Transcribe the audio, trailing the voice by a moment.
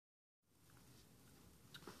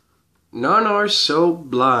None are so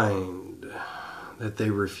blind that they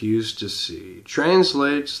refuse to see.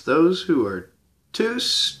 Translates those who are too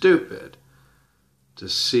stupid to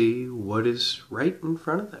see what is right in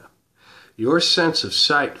front of them. Your sense of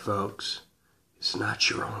sight, folks, is not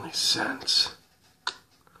your only sense.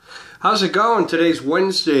 How's it going? Today's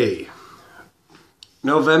Wednesday,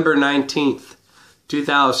 November 19th,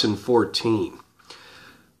 2014.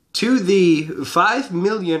 To the 5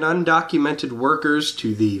 million undocumented workers,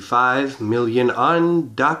 to the 5 million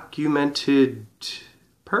undocumented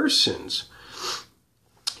persons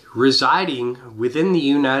residing within the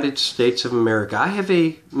United States of America, I have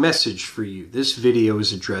a message for you. This video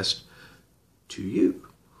is addressed to you.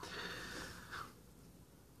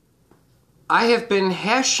 I have been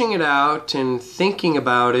hashing it out and thinking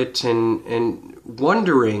about it and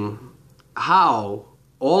wondering how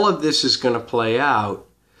all of this is going to play out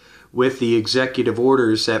with the executive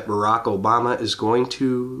orders that Barack Obama is going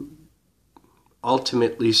to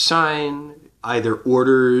ultimately sign, either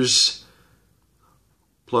orders,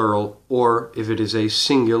 plural, or if it is a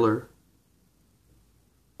singular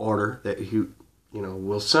order that he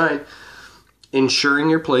will sign, ensuring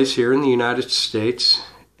your place here in the United States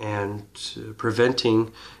and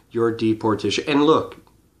preventing your deportation. And look,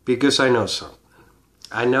 because I know something.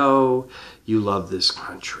 I know you love this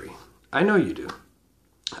country. I know you do.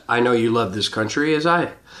 I know you love this country as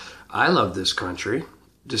I love this country,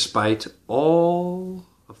 despite all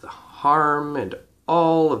of the harm and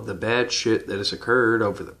all of the bad shit that has occurred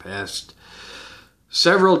over the past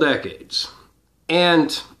several decades.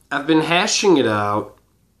 And I've been hashing it out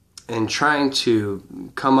and trying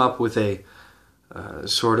to come up with a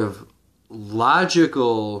sort of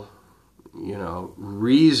logical,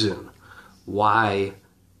 reason why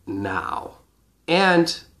now.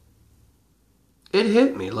 And it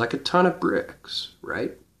hit me like a ton of bricks,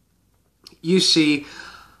 right? You see,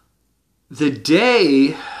 the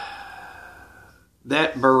day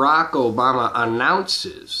that Barack Obama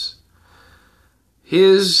announces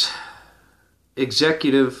his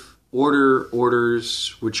executive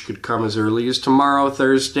orders, which could come as early as tomorrow,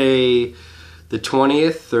 Thursday the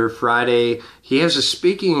 20th, or Friday, he has a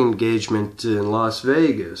speaking engagement in Las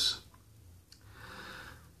Vegas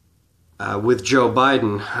with Joe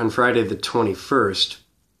Biden on Friday the 21st.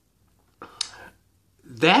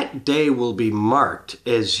 That day will be marked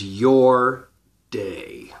as your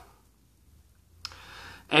day.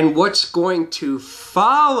 And what's going to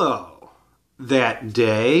follow that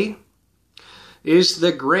day is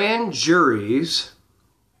the grand jury's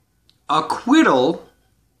acquittal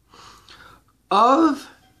of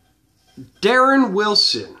Darren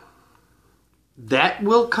Wilson. That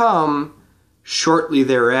will come shortly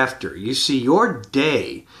thereafter. You see, your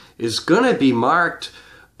day is going to be marked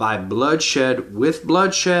by bloodshed, with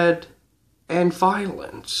bloodshed and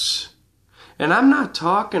violence. And I'm not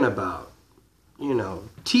talking about,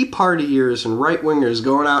 Tea Partiers and right-wingers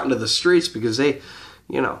going out into the streets because they,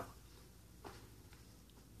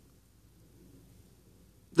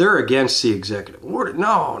 they're against the executive order.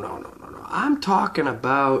 No. I'm talking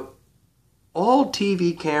about all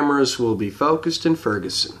TV cameras will be focused in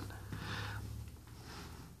Ferguson.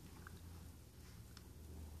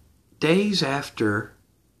 Days after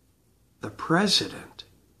the president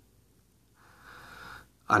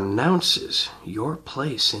announces your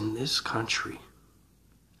place in this country.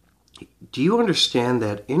 Do you understand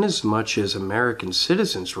that inasmuch as American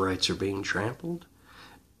citizens' rights are being trampled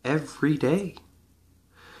every day,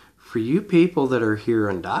 for you people that are here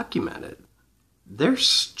undocumented, they're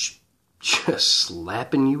just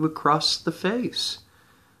slapping you across the face.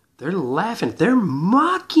 They're laughing. They're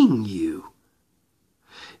mocking you.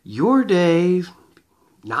 Your day,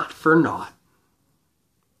 not for naught.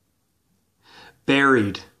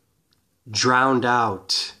 Buried, drowned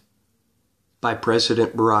out by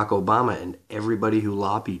President Barack Obama and everybody who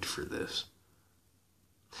lobbied for this.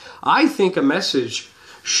 I think a message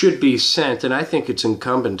should be sent, and I think it's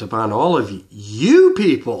incumbent upon all of you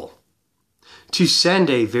people to send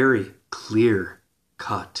a very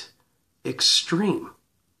clear-cut, extreme,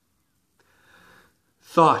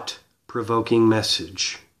 thought-provoking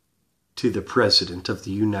message to the President of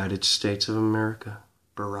the United States of America,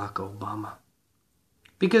 Barack Obama.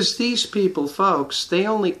 Because these people, folks, they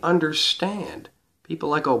only understand, people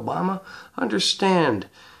like Obama understand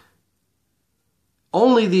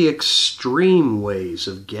only the extreme ways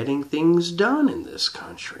of getting things done in this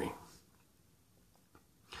country.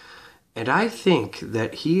 And I think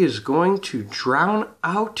that he is going to drown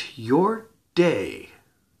out your day,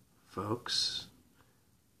 folks,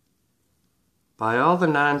 by all the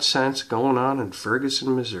nonsense going on in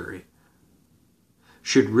Ferguson, Missouri.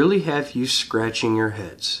 Should really have you scratching your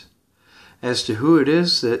heads. as to who it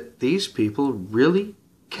is that these people really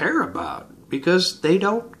care about, because they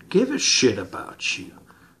don't give a shit about you.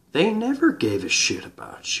 They never gave a shit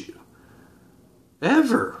about you.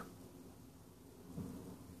 Ever.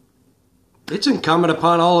 It's incumbent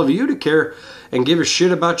upon all of you to care and give a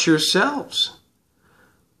shit about yourselves.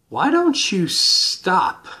 Why don't you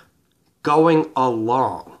stop going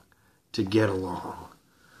along to get along?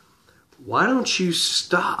 Why don't you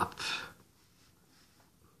stop,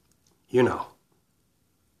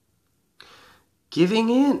 giving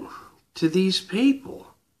in to these people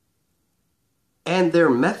and their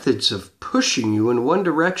methods of pushing you in one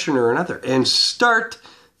direction or another, and start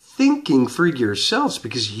thinking for yourselves,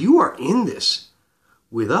 because you are in this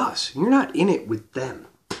with us. You're not in it with them.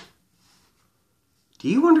 Do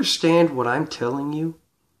you understand what I'm telling you?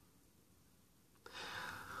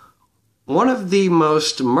 One of the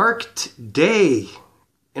most marked day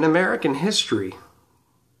in American history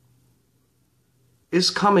is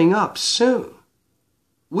coming up soon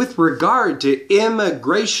with regard to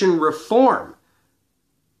immigration reform.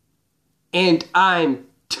 And I'm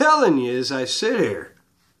telling you, as I sit here,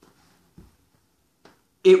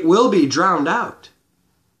 it will be drowned out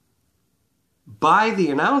by the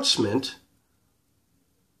announcement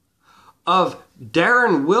of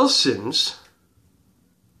Darren Wilson's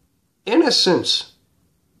innocence,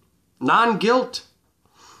 non-guilt.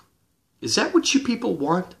 Is that what you people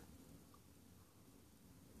want?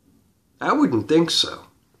 I wouldn't think so.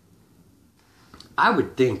 I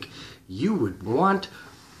would think you would want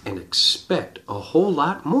and expect a whole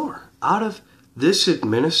lot more out of this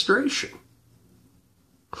administration.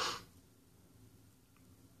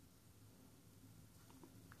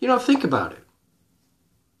 Think about it.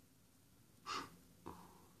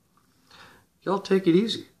 Y'all take it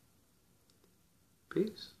easy.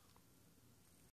 Peace.